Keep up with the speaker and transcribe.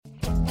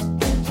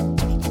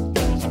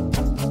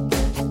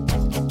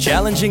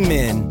challenging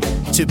men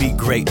to be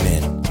great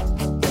men.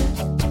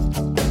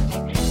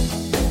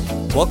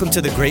 Welcome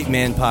to the Great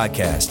Man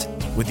Podcast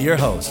with your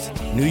host,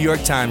 New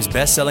York Times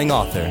bestselling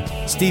author,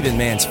 Stephen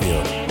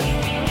Mansfield.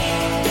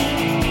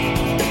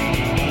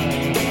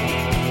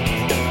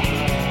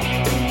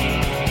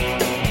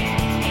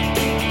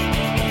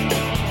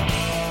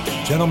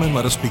 Gentlemen,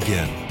 let us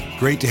begin.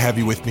 Great to have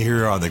you with me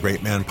here on the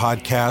Great Man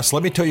Podcast.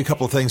 Let me tell you a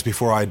couple of things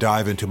before I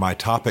dive into my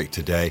topic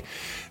today.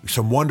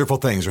 Some wonderful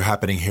things are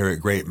happening here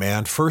at Great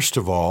Man. First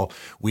of all,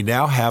 we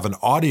now have an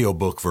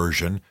audiobook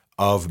version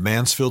of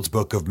Mansfield's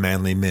Book of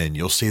Manly Men.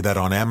 You'll see that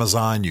on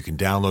Amazon. You can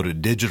download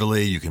it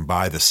digitally. You can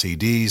buy the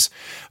CDs.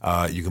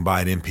 You can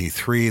buy an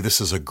MP3.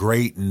 This is a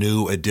great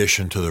new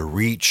addition to the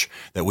reach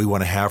that we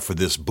want to have for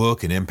this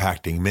book and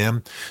impacting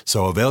men.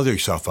 So avail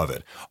yourself of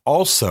it.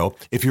 Also,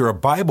 if you're a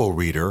Bible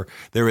reader,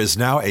 there is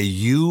now a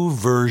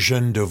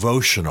YouVersion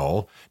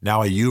devotional,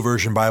 now a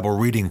YouVersion Bible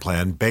reading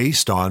plan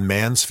based on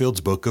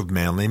Mansfield's Book of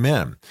Manly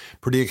Men.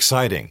 Pretty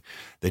exciting.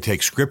 They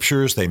take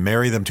scriptures, they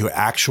marry them to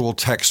actual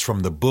text from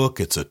the book.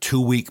 It's a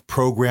 2-week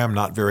program,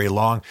 not very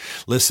long.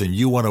 Listen,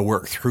 you want to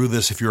work through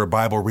this. If you're a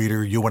Bible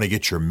reader, you want to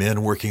get your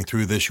men working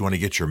through this. You want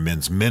to get your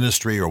men's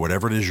ministry or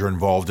whatever it is you're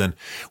involved in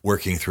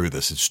working through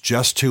this. It's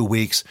just 2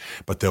 weeks,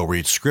 but they'll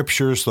read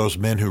scriptures. Those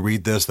men who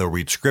read this, they'll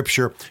read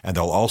scripture, and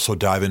they'll also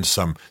dive into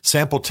some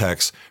sample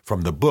texts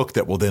from the book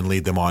that will then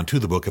lead them on to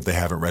the book if they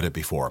haven't read it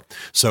before.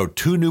 So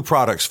 2 new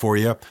products for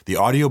you, the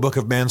audiobook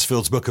of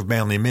Mansfield's Book of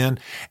Manly Men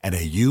and a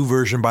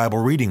YouVersion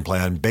Bible reading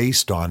plan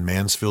based on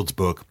Mansfield's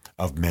Book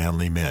of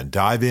Manly Men.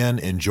 Dive in,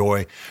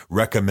 enjoy,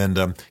 recommend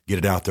them, get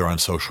it out there on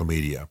social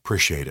media.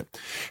 Appreciate it.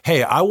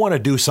 Hey, I want to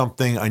do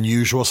something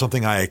unusual,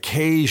 something I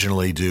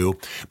occasionally do,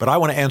 but I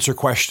want to answer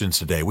questions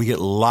today. We get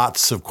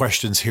lots of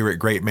questions here at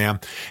Great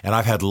Man, and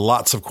I've had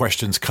lots of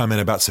questions come in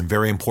about some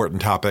very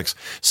important topics.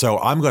 So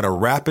I'm going to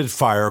rapid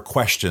fire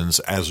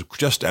questions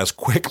just as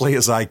quickly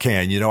as I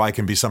can. You know, I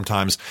can be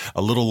sometimes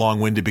a little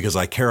long-winded because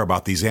I care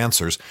about these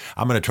answers.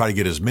 I'm going to try to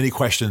get as many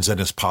questions in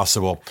as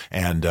possible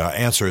and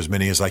answer as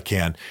many as I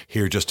can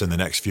here just in the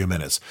next few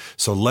minutes.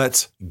 So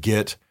let's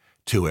get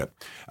to it.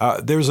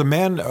 There's a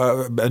man,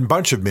 a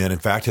bunch of men, in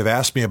fact, have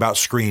asked me about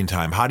screen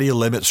time. How do you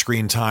limit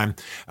screen time?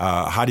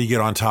 How do you get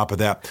on top of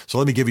that? So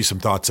let me give you some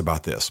thoughts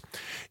about this.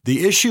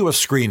 The issue of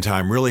screen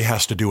time really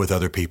has to do with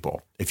other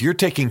people. If you're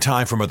taking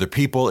time from other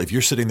people, if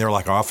you're sitting there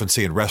like I often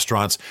see in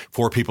restaurants,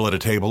 4 people at a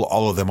table,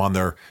 all of them on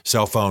their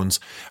cell phones,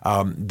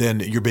 then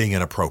you're being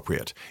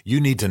inappropriate.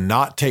 You need to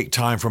not take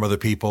time from other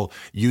people.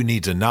 You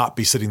need to not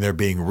be sitting there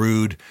being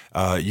rude.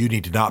 You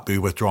need to not be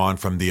withdrawn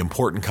from the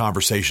important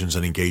conversations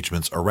and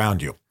engagements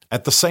around you.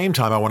 At the same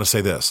time, I want to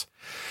say this.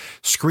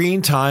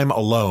 Screen time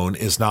alone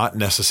is not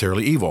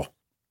necessarily evil.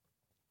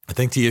 I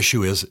think the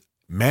issue is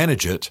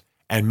manage it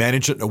and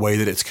manage it in a way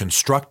that it's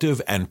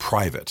constructive and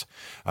private.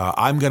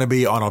 I'm going to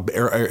be on an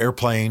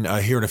airplane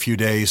here in a few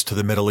days to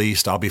the Middle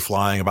East. I'll be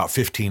flying about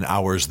 15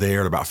 hours there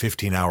and about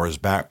 15 hours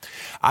back.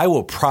 I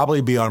will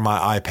probably be on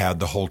my iPad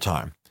the whole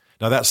time.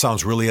 Now, that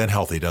sounds really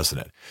unhealthy, doesn't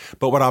it?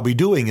 But what I'll be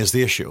doing is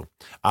the issue.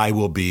 I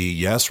will be,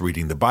 yes,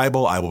 reading the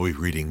Bible. I will be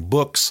reading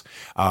books.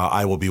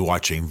 I will be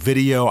watching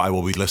video. I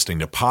will be listening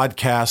to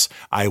podcasts.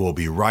 I will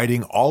be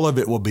writing. All of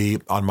it will be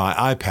on my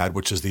iPad,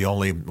 which is the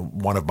only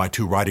one of my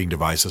 2 writing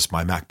devices,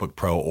 my MacBook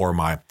Pro or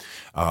my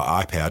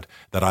iPad,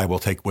 that I will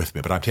take with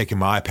me. But I'm taking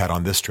my iPad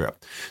on this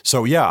trip.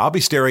 So, yeah, I'll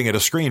be staring at a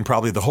screen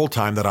probably the whole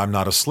time that I'm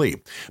not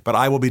asleep. But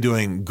I will be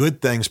doing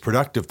good things,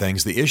 productive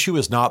things. The issue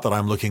is not that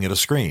I'm looking at a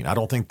screen. I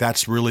don't think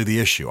that's really the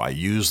issue. I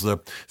use the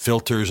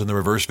filters and the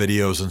reverse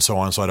videos and so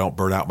on so I don't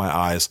burn out my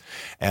eyes.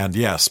 And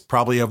yes,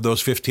 probably of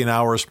those 15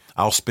 hours,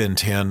 I'll spend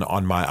 10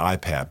 on my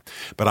iPad.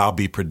 But I'll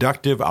be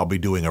productive. I'll be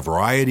doing a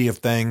variety of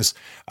things.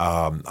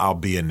 I'll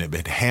be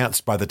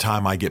enhanced by the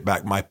time I get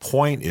back. My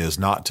point is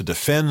not to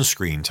defend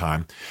screen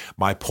time.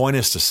 My point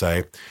is to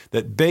say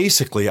that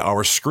basically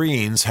our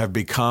screens have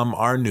become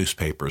our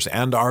newspapers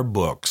and our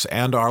books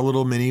and our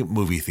little mini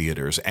movie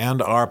theaters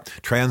and our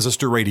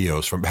transistor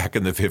radios from back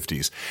in the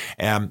 50s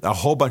and a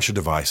whole bunch of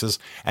devices,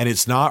 and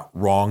it's not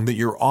wrong that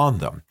you're on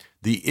them.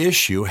 The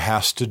issue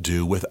has to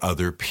do with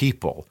other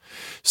people.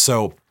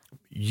 So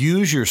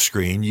use your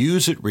screen,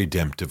 use it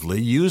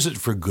redemptively, use it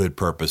for good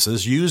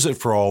purposes, use it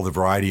for all the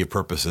variety of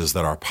purposes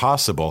that are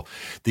possible.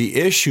 The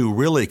issue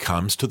really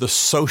comes to the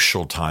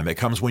social time. It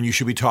comes when you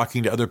should be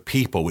talking to other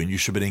people, when you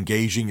should be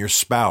engaging your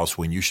spouse,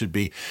 when you should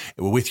be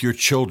with your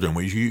children,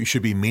 when you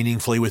should be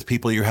meaningfully with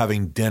people you're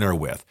having dinner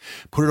with.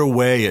 Put it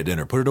away at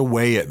dinner, put it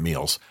away at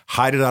meals.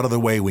 Hide it out of the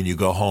way when you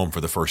go home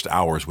for the first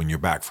hours when you're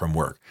back from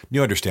work.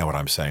 You understand what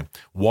I'm saying?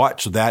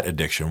 Watch that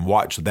addiction,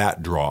 watch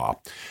that draw.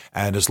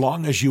 And as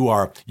long as you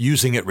are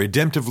using it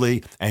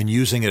redemptively and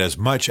using it as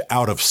much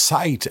out of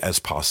sight as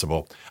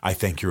possible, I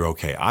think you're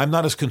okay. I'm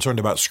not as concerned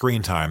about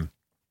screen time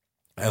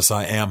as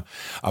I am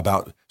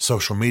about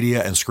social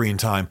media and screen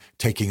time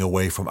taking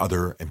away from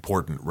other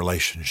important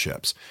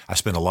relationships. I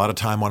spend a lot of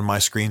time on my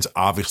screens,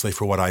 obviously,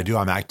 for what I do.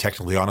 I'm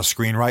technically on a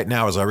screen right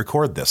now as I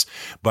record this,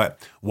 but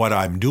what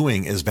I'm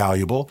doing is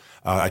valuable.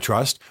 I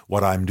trust.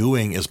 What I'm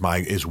doing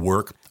is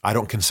work. I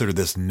don't consider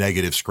this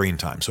negative screen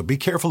time. So be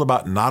careful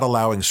about not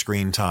allowing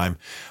screen time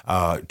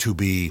to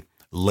be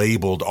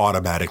labeled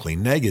automatically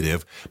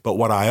negative. But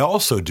what I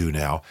also do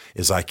now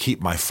is I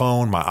keep my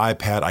phone, my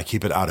iPad, I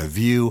keep it out of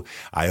view.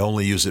 I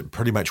only use it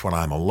pretty much when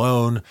I'm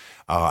alone.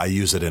 I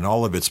use it in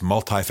all of its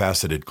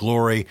multifaceted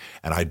glory,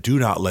 and I do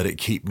not let it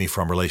keep me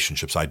from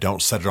relationships. I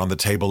don't set it on the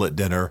table at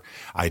dinner.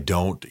 I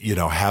don't,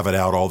 have it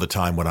out all the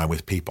time when I'm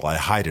with people. I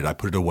hide it. I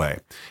put it away.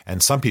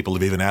 And some people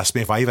have even asked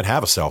me if I even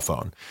have a cell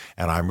phone,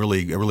 and I'm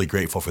really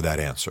grateful for that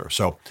answer.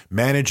 So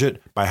manage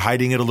it by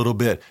hiding it a little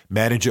bit.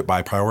 Manage it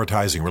by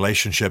prioritizing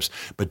relationships,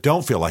 but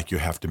don't feel like you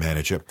have to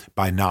manage it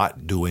by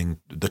not doing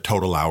the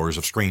total hours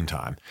of screen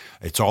time.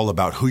 It's all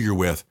about who you're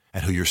with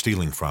and who you're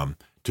stealing from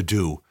to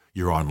do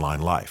your online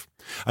life.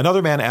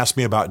 Another man asked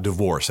me about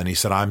divorce, and he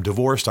said, I'm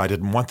divorced. I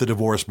didn't want the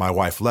divorce. My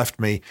wife left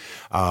me.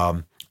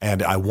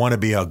 And I want to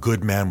be a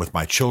good man with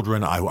my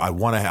children. I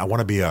want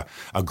to be a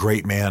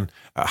great man.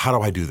 How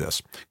do I do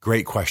this?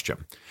 Great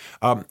question.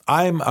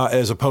 I'm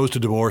as opposed to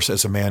divorce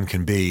as a man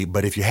can be,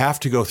 but if you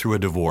have to go through a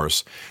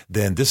divorce,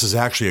 then this is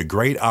actually a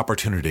great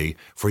opportunity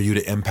for you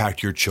to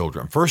impact your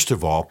children. First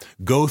of all,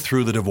 go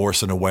through the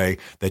divorce in a way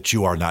that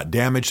you are not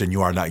damaged and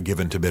you are not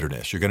given to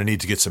bitterness. You're going to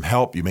need to get some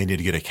help. You may need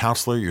to get a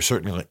counselor. You're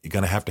certainly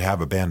going to have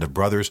a band of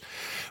brothers,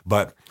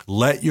 but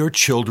let your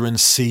children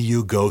see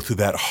you go through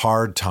that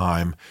hard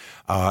time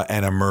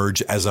and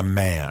emerge as a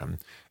man.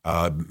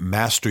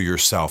 Master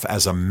yourself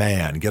as a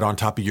man. Get on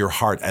top of your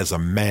heart as a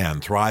man.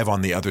 Thrive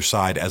on the other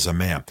side as a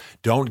man.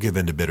 Don't give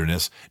in to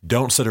bitterness.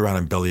 Don't sit around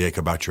and bellyache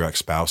about your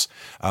ex-spouse.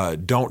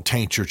 Don't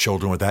taint your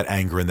children with that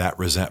anger and that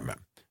resentment.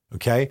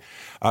 Okay.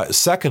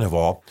 Second of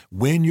all,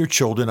 when your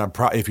children,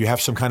 if you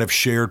have some kind of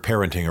shared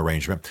parenting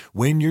arrangement,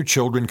 when your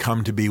children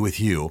come to be with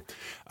you,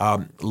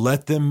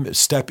 let them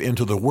step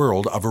into the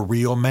world of a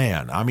real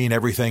man. I mean,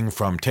 everything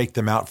from take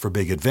them out for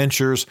big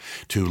adventures,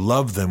 to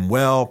love them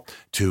well,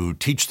 to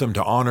teach them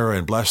to honor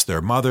and bless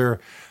their mother.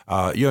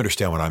 You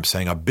understand what I'm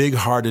saying? A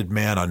big-hearted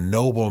man, a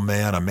noble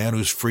man, a man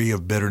who's free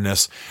of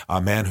bitterness,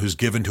 a man who's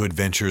given to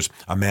adventures,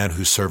 a man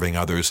who's serving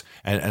others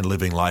and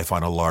living life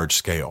on a large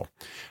scale.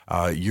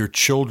 Your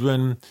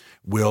children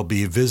will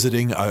be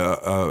visiting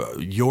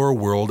your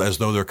world as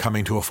though they're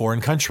coming to a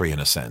foreign country in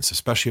a sense,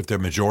 especially if the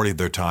majority of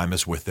their time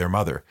is with their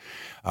mother.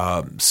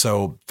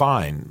 So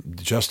fine.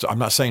 I'm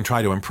not saying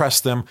try to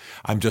impress them.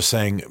 I'm just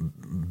saying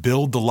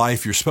build the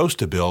life you're supposed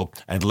to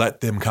build and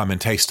let them come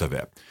and taste of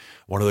it.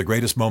 One of the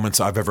greatest moments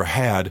I've ever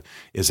had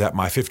is at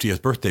my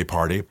 50th birthday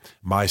party.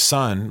 My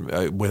son,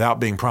 without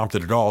being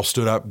prompted at all,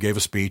 stood up, gave a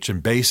speech,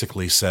 and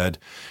basically said,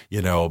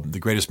 the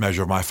greatest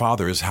measure of my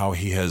father is how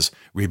he has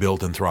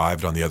rebuilt and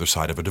thrived on the other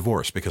side of a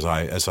divorce. Because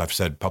as I've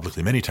said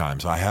publicly many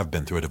times, I have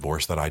been through a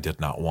divorce that I did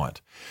not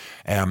want.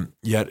 And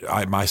yet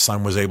my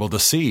son was able to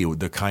see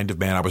the kind of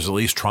man I was at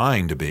least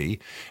trying to be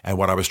and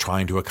what I was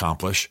trying to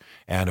accomplish.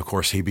 And of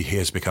course, he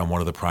has become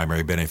one of the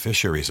primary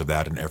beneficiaries of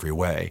that in every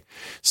way.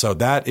 So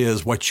that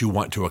is what you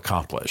want to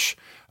accomplish.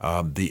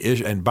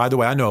 And by the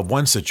way, I know of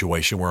one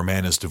situation where a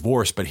man is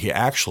divorced, but he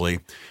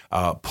actually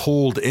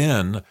pulled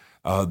in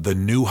the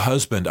new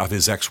husband of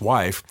his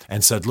ex-wife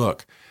and said,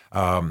 look,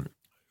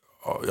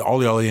 all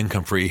the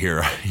income free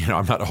here.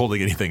 I'm not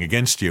holding anything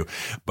against you,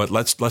 but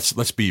let's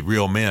be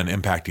real men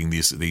impacting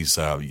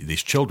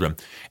these children.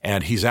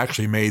 And he's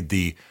actually made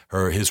his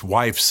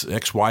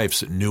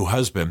ex-wife's new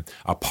husband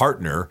a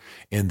partner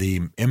in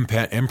the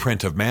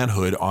imprint of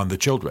manhood on the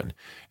children.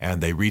 And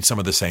they read some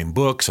of the same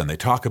books and they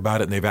talk about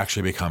it and they've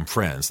actually become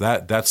friends.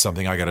 That's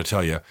something I got to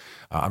tell you.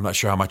 I'm not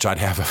sure how much I'd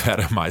have of that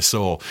in my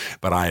soul,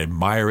 but I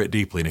admire it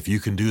deeply. And if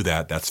you can do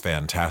that, that's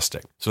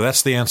fantastic. So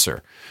that's the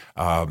answer.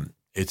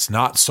 It's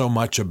not so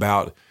much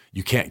about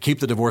you can't keep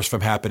the divorce from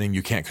happening.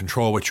 You can't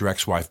control what your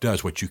ex-wife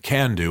does. What you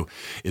can do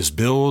is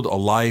build a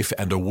life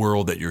and a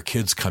world that your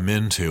kids come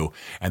into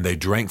and they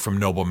drink from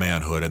noble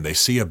manhood and they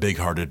see a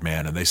big-hearted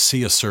man and they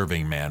see a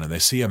serving man and they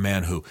see a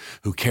man who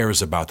cares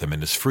about them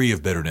and is free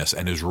of bitterness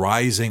and is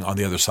rising on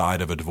the other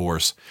side of a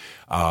divorce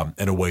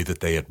in a way that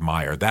they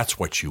admire. That's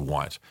what you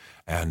want.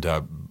 And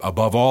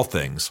above all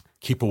things,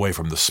 keep away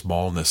from the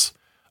smallness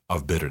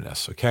of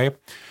bitterness, okay?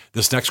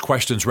 This next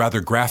question is rather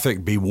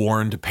graphic. Be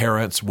warned,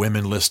 parents,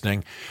 women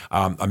listening.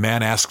 A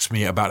man asks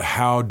me about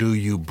how do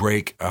you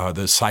break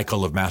the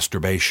cycle of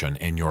masturbation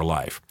in your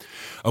life?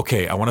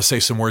 Okay, I want to say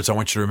some words I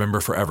want you to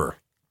remember forever.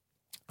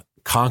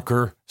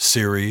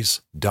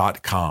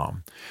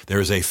 ConquerSeries.com. There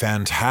is a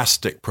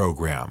fantastic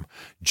program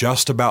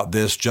just about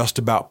this, just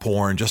about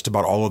porn, just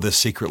about all of this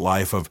secret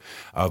life of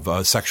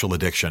sexual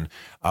addiction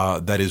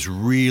that is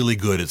really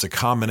good. It's a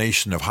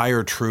combination of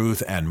higher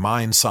truth and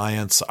mind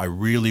science. I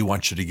really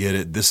want you to get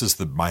it. This is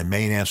my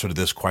main answer to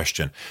this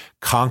question.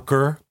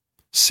 Conquer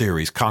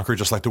Series. Conquer,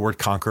 just like the word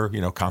conquer,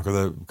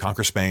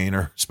 conquer Spain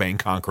or Spain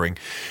conquering.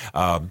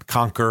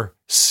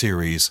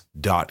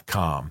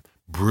 ConquerSeries.com.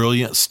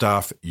 Brilliant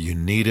stuff. You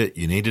need it.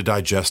 You need to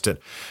digest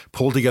it.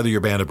 Pull together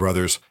your band of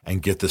brothers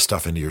and get this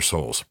stuff into your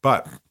souls.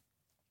 But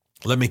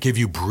let me give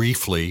you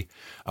briefly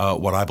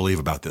what I believe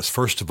about this.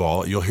 First of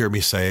all, you'll hear me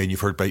say, and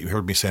you've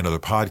heard me say in other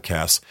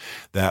podcasts,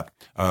 that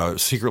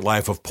Secret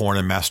Life of Porn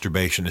and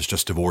Masturbation is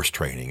just divorce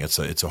training.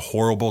 It's a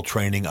horrible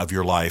training of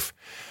your life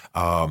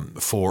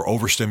for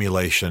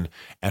overstimulation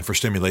and for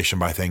stimulation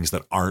by things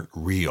that aren't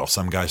real.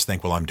 Some guys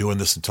think, well, I'm doing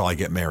this until I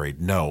get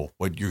married. No,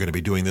 you're going to be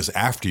doing this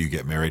after you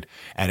get married,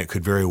 and it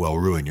could very well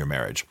ruin your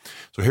marriage.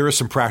 So here are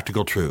some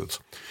practical truths.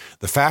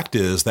 The fact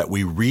is that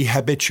we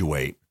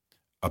rehabituate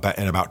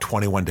in about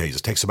 21 days.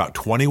 It takes about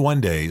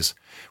 21 days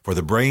for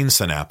the brain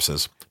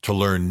synapses to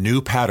learn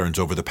new patterns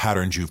over the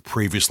patterns you've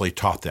previously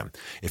taught them.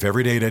 If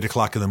every day at 8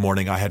 o'clock in the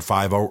morning I had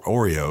 5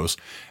 Oreos,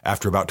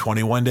 after about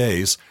 21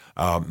 days,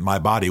 my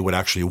body would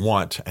actually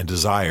want and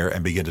desire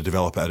and begin to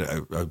develop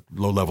a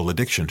low-level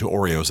addiction to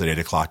Oreos at 8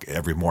 o'clock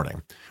every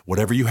morning.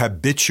 Whatever you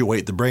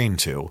habituate the brain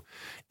to,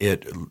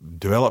 it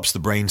develops the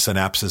brain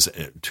synapses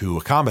to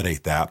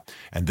accommodate that,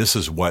 and this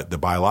is what the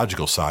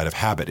biological side of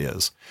habit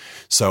is.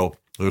 So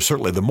there's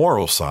certainly the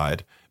moral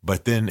side,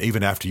 but then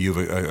even after you've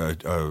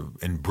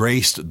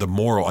embraced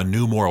a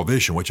new moral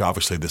vision, which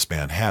obviously this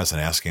man has, and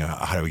asking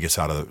how do he get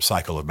out of the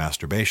cycle of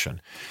masturbation,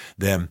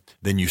 then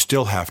you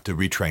still have to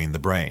retrain the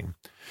brain.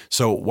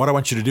 So what I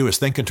want you to do is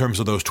think in terms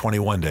of those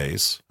 21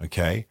 days,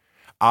 okay?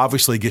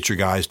 Obviously get your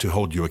guys to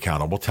hold you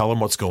accountable. Tell them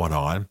what's going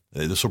on.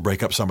 This will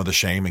break up some of the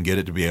shame and get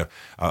it to be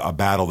a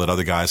battle that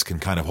other guys can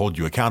kind of hold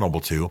you accountable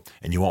to,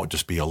 and you won't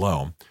just be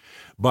alone.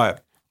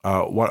 But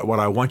what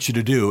I want you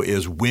to do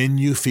is when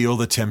you feel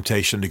the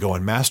temptation to go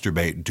and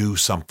masturbate, do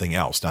something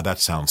else. Now that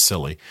sounds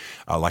silly,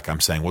 like I'm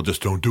saying, well,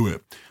 just don't do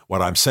it.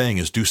 What I'm saying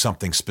is do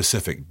something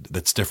specific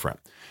that's different.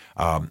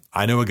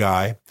 I know a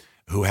guy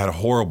who had a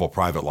horrible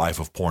private life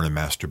of porn and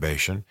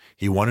masturbation.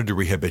 He wanted to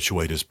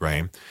rehabituate his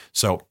brain.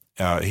 So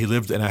he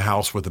lived in a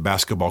house with a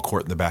basketball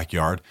court in the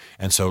backyard,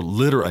 and so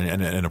literally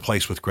in a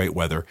place with great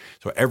weather.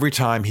 So every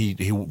time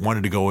he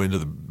wanted to go into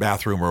the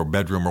bathroom or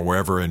bedroom or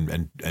wherever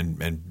and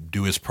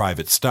do his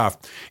private stuff,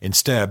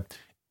 instead,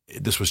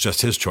 this was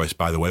just his choice,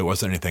 by the way. It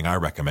wasn't anything I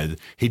recommended.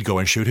 He'd go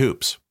and shoot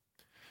hoops.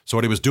 So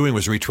what he was doing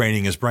was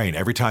retraining his brain.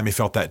 Every time he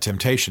felt that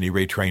temptation, he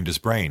retrained his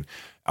brain.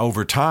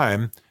 Over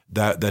time,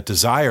 that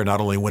desire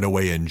not only went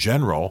away in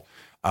general,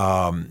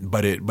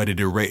 but it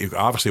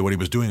obviously what he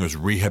was doing was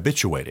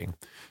rehabituating.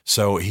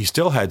 So he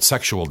still had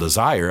sexual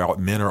desire.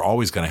 Men are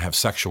always going to have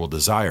sexual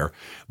desire,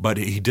 but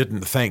he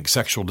didn't think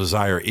sexual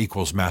desire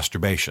equals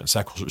masturbation.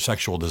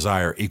 Sexual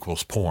desire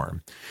equals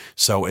porn.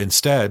 So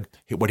instead,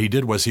 what he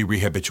did was he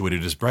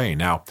rehabituated his brain.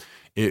 Now,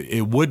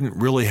 it wouldn't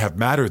really have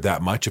mattered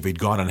that much if he'd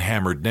gone and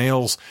hammered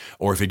nails,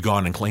 or if he'd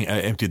gone and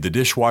emptied the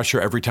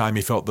dishwasher every time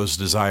he felt those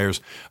desires,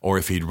 or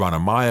if he'd run a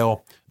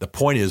mile. The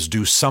point is,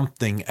 do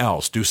something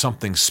else, do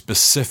something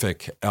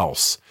specific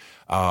else,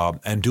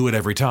 and do it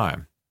every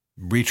time.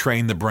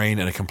 Retrain the brain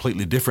in a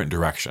completely different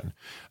direction.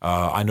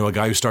 I know a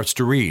guy who starts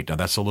to read. Now,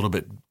 that's a little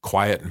bit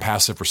quiet and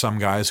passive for some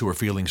guys who are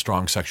feeling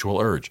strong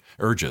sexual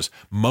urges.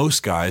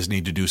 Most guys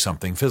need to do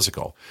something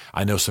physical.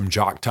 I know some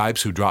jock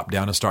types who drop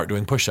down and start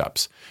doing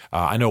push-ups.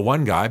 I know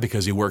one guy,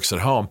 because he works at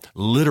home,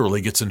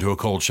 literally gets into a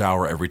cold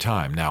shower every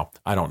time. Now,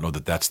 I don't know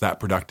that that's that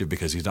productive,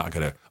 because he's not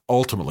going to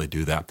ultimately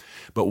do that.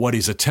 But what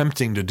he's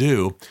attempting to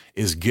do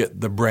is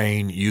get the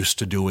brain used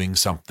to doing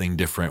something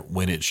different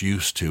when it's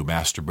used to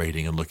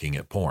masturbating and looking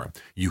at porn.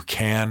 You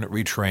can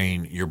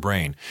retrain your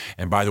brain.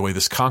 And by the way,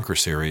 this Conquer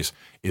series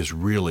is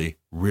really,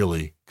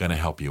 really going to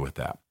help you with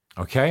that.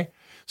 Okay?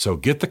 So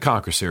get the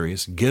Conquer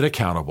series, get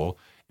accountable,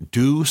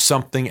 do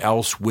something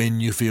else when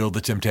you feel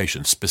the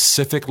temptation,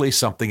 specifically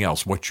something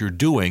else. What you're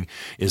doing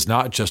is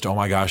not just, oh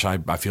my gosh, I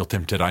feel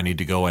tempted, I need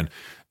to go and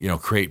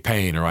create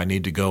pain, or I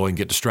need to go and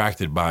get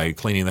distracted by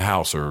cleaning the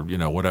house, or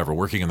whatever,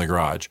 working in the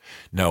garage.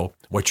 No,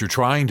 what you're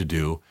trying to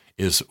do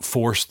is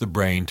force the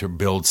brain to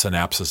build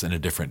synapses in a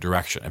different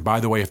direction. And by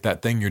the way, if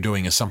that thing you're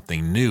doing is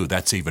something new,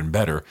 that's even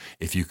better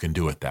if you can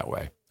do it that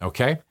way.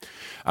 Okay?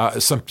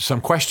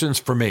 Some questions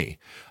for me.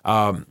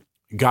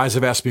 Guys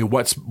have asked me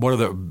what are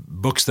the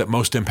books that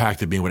most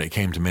impacted me when it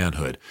came to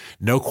manhood.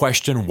 No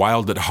question,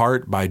 Wild at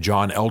Heart by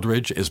John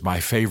Eldredge is my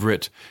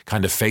favorite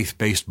kind of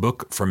faith-based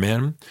book for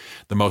men.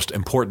 The most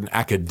important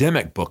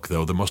academic book,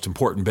 though, the most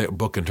important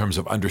book in terms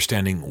of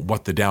understanding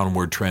what the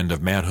downward trend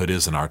of manhood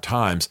is in our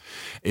times,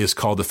 is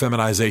called The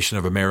Feminization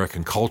of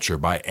American Culture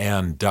by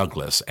Ann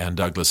Douglas. Ann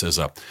Douglas is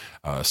a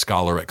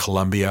scholar at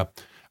Columbia,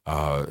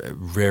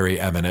 very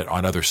eminent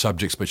on other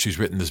subjects, but she's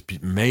written this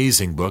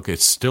amazing book.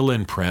 It's still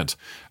in print.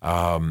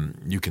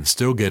 You can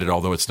still get it,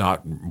 although it's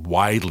not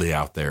widely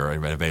out there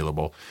and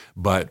available.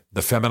 But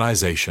The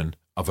Feminization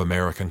of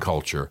American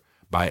Culture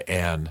by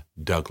Ann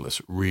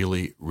Douglas.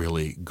 Really,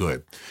 really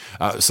good.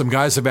 Some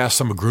guys have asked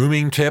some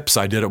grooming tips.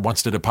 I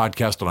once did a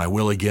podcast, and I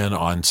will again,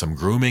 on some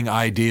grooming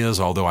ideas,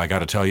 although I got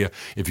to tell you,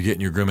 if you're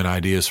getting your grooming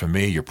ideas from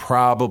me, you're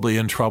probably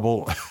in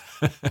trouble.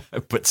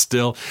 But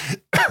still...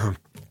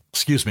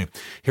 Excuse me.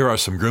 Here are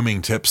some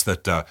grooming tips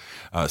that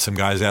some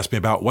guys asked me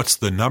about. What's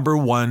the number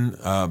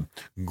one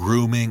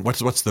grooming?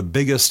 What's the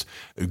biggest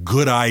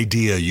good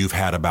idea you've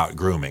had about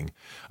grooming?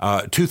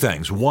 Two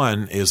things.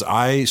 One is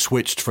I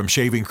switched from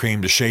shaving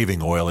cream to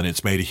shaving oil, and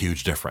it's made a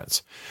huge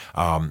difference.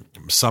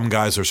 Some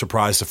guys are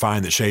surprised to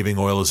find that shaving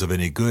oil is of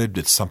any good.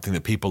 It's something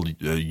that people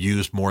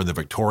used more in the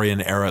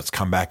Victorian era. It's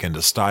come back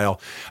into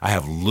style. I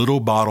have little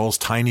bottles,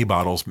 tiny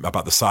bottles,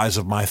 about the size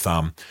of my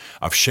thumb,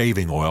 of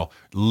shaving oil.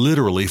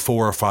 Literally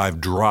 4 or 5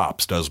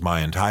 drops does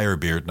my entire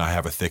beard, and I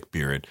have a thick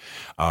beard.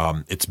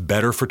 It's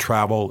better for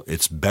travel.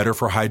 It's better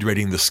for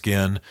hydrating the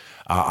skin.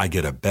 I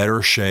get a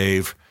better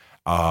shave.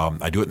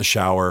 I do it in the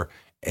shower,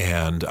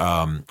 and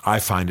I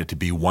find it to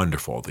be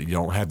wonderful. You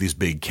don't have these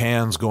big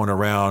cans going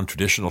around.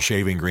 Traditional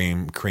shaving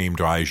cream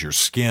dries your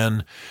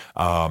skin.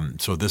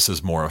 So this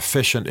is more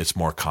efficient. It's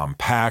more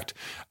compact.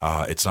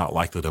 It's not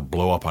likely to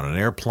blow up on an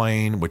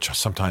airplane, which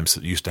sometimes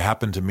it used to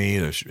happen to me.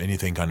 There's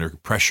anything under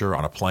pressure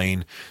on a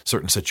plane,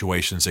 certain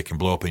situations, it can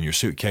blow up in your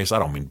suitcase. I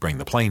don't mean bring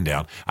the plane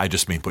down. I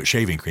just mean put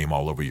shaving cream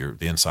all over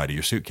the inside of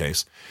your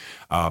suitcase.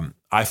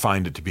 I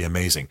find it to be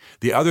amazing.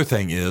 The other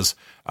thing is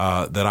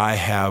that I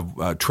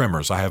have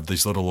trimmers. I have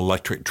these little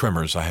electric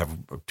trimmers. I have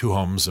 2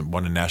 homes,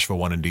 one in Nashville,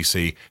 one in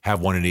D.C.,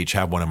 have one in each,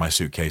 have one in my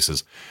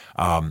suitcases.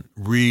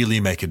 Really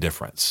make a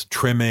difference.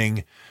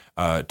 Trimming,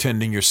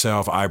 tending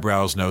yourself,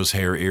 eyebrows, nose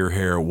hair, ear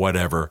hair,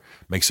 whatever,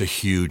 makes a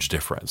huge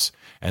difference.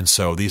 And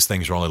so these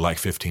things are only like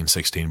 $15,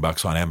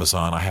 $16 on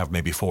Amazon. I have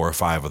maybe 4 or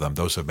 5 of them.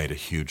 Those have made a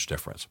huge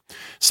difference.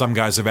 Some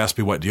guys have asked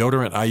me what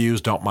deodorant I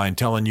use. Don't mind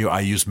telling you, I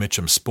use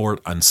Mitchum Sport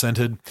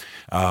unscented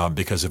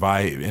because if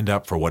I end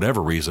up, for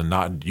whatever reason,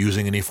 not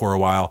using any for a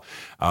while,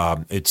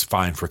 it's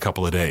fine for a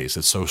couple of days.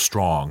 It's so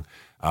strong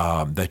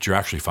that you're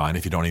actually fine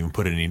if you don't even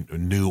put any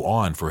new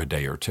on for a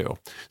day or two.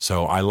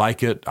 So I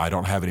like it. I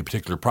don't have any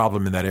particular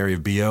problem in that area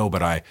of BO,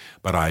 but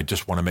I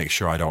just want to make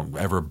sure I don't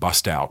ever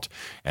bust out.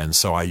 And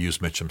so I use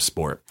Mitchum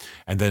Sport.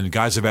 And then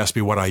guys have asked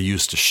me what I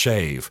use to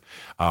shave.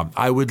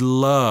 I would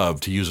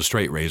love to use a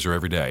straight razor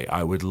every day.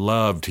 I would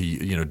love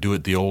to, do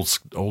it the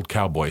old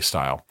cowboy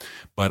style,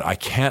 but I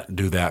can't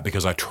do that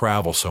because I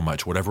travel so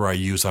much. Whatever I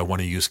use, I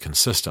want to use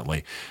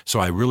consistently.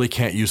 So I really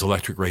can't use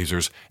electric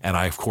razors. And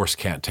I, of course,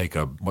 can't take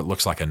what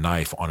looks like a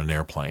knife on an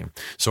airplane.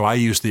 So I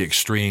use the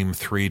Extreme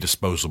 3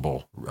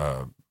 disposable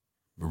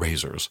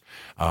razors.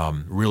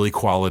 Really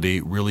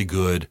quality, really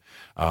good.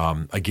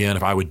 Again,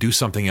 if I would do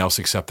something else,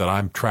 except that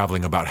I'm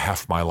traveling about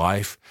half my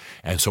life,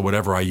 and so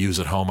whatever I use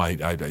at home,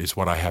 is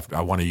what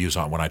I want to use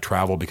on when I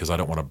travel, because I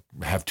don't want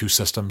to have 2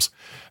 systems.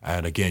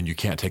 And again, you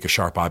can't take a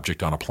sharp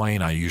object on a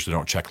plane. I usually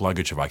don't check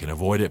luggage if I can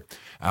avoid it.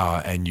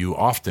 And you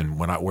often,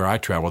 where I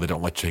travel, they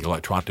don't let you take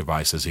electronic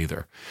devices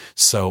either.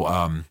 So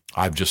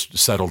I've just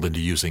settled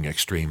into using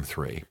Extreme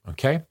 3.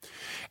 Okay,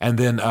 and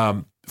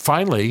then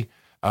finally.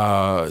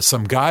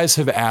 Some guys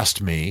have asked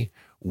me,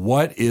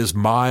 what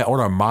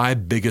are my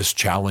biggest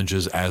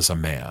challenges as a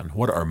man?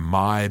 What are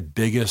my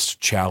biggest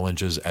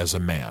challenges as a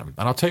man?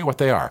 And I'll tell you what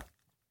they are.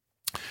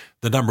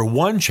 The number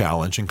one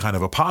challenge, in kind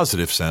of a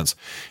positive sense,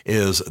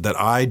 is that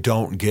I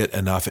don't get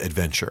enough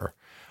adventure.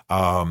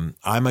 I'm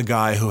a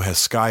guy who has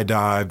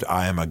skydived.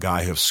 I am a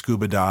guy who has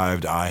scuba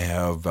dived. I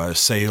have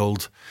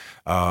sailed,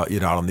 out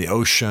on the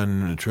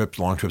ocean,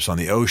 long trips on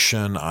the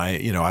ocean. I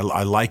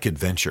like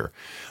adventure,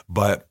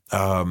 but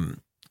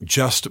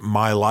just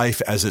my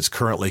life as it's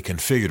currently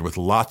configured, with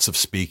lots of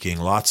speaking,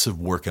 lots of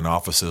work in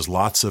offices,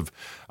 lots of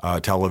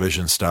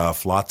television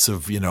stuff, lots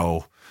of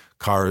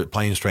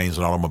planes, trains,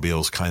 and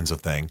automobiles kinds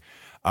of thing.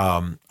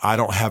 I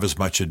don't have as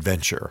much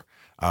adventure.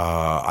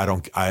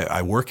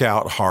 I work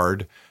out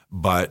hard,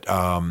 but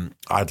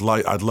I'd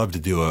love to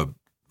do a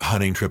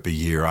hunting trip a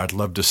year. I'd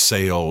love to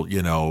sail,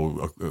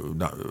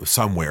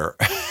 somewhere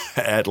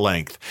at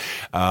length.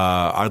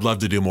 I'd love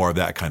to do more of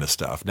that kind of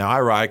stuff. Now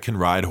I can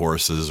ride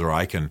horses, or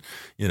I can,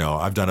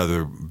 I've done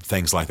other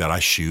things like that. I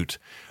shoot,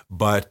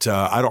 but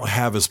I don't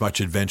have as much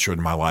adventure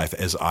in my life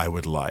as I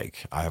would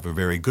like. I have a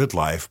very good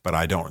life,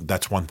 but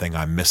that's one thing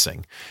I'm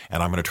missing.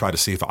 And I'm going to try to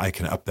see if I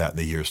can up that in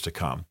the years to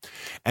come.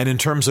 And in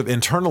terms of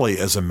internally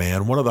as a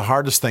man, one of the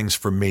hardest things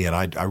for me, and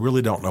I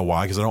really don't know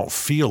why, because I don't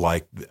feel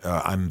like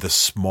I'm this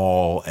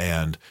small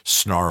and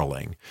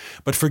snarling,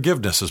 but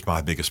forgiveness is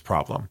my biggest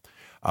problem.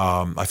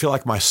 I feel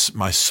like my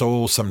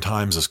soul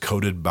sometimes is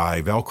coated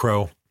by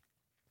Velcro.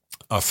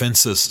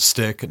 Offenses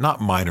stick,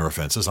 not minor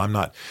offenses. I'm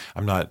not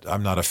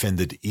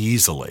offended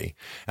easily,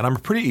 and I'm a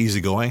pretty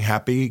easygoing,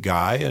 happy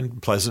guy and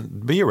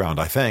pleasant to be around.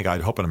 I think. I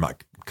hope I'm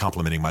not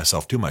complimenting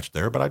myself too much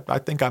there, but I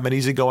think I'm an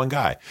easygoing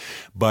guy.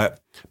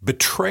 But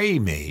betray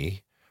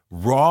me,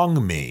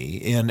 wrong me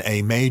in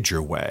a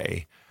major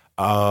way,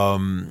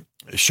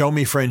 show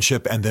me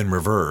friendship and then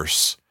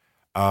reverse.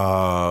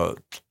 I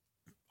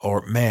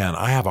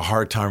have a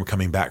hard time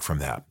coming back from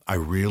that. I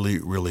really,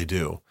 really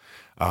do.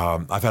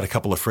 I've had a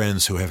couple of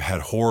friends who have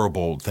had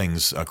horrible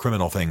things,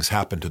 criminal things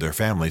happen to their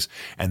families,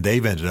 and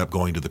they've ended up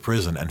going to the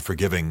prison and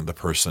forgiving the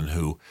person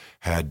who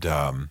had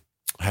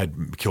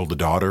killed a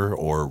daughter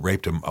or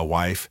raped a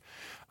wife.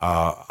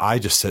 I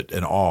just sit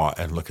in awe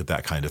and look at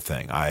that kind of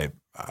thing.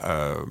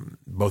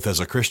 both as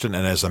a Christian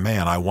and as a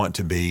man, I want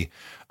to be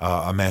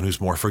a man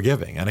who's more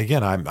forgiving. And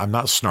again, I'm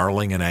not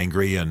snarling and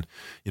angry and,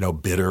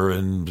 bitter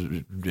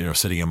and,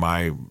 sitting in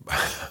my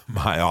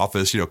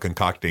office,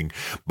 concocting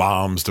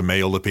bombs to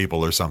mail to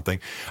people or something.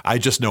 I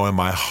just know in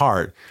my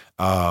heart,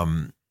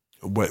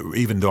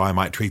 even though I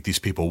might treat these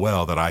people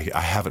well, that I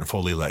haven't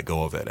fully let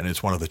go of it. And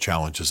it's one of the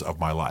challenges of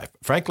my life.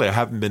 Frankly, I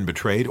haven't been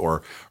betrayed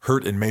or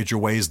hurt in major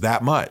ways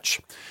that much.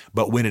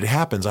 But when it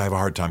happens, I have a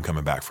hard time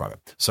coming back from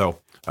it. So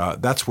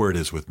that's where it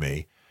is with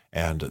me.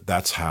 And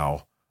that's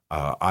how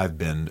I've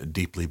been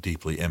deeply,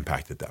 deeply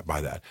impacted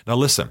by that. Now,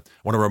 listen,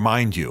 I want to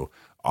remind you,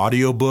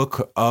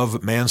 audiobook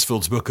of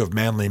Mansfield's Book of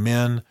Manly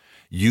Men,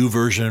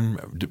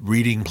 YouVersion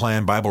reading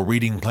plan, Bible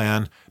reading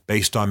plan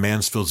based on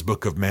Mansfield's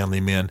Book of Manly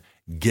Men.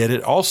 Get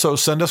it. Also,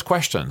 send us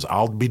questions.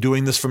 I'll be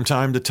doing this from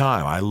time to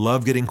time. I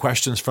love getting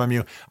questions from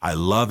you. I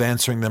love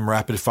answering them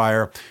rapid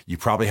fire. You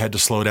probably had to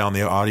slow down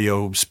the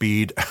audio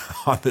speed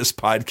on this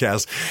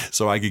podcast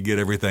so I could get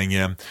everything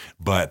in.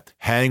 But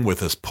hang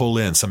with us. Pull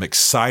in. Some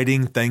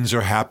exciting things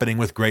are happening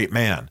with Great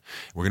Man.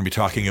 We're going to be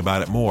talking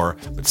about it more,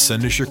 but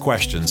send us your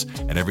questions.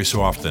 And every so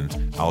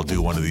often, I'll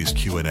do one of these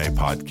Q&A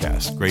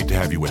podcasts. Great to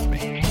have you with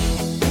me.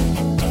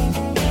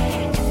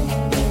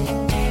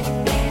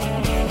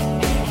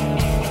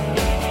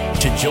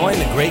 To join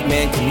the Great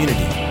Man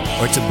community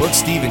or to book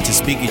Stephen to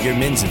speak at your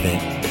men's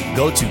event,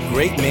 go to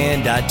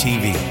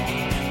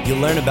greatman.tv. You'll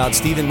learn about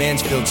Stephen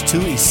Mansfield's 2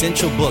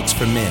 essential books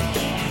for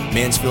men,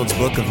 Mansfield's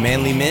Book of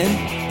Manly Men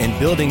and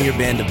Building Your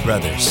Band of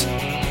Brothers,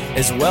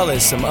 as well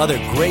as some other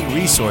great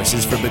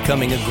resources for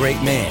becoming a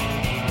great man.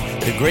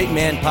 The Great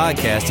Man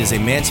Podcast is a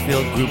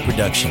Mansfield Group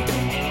production.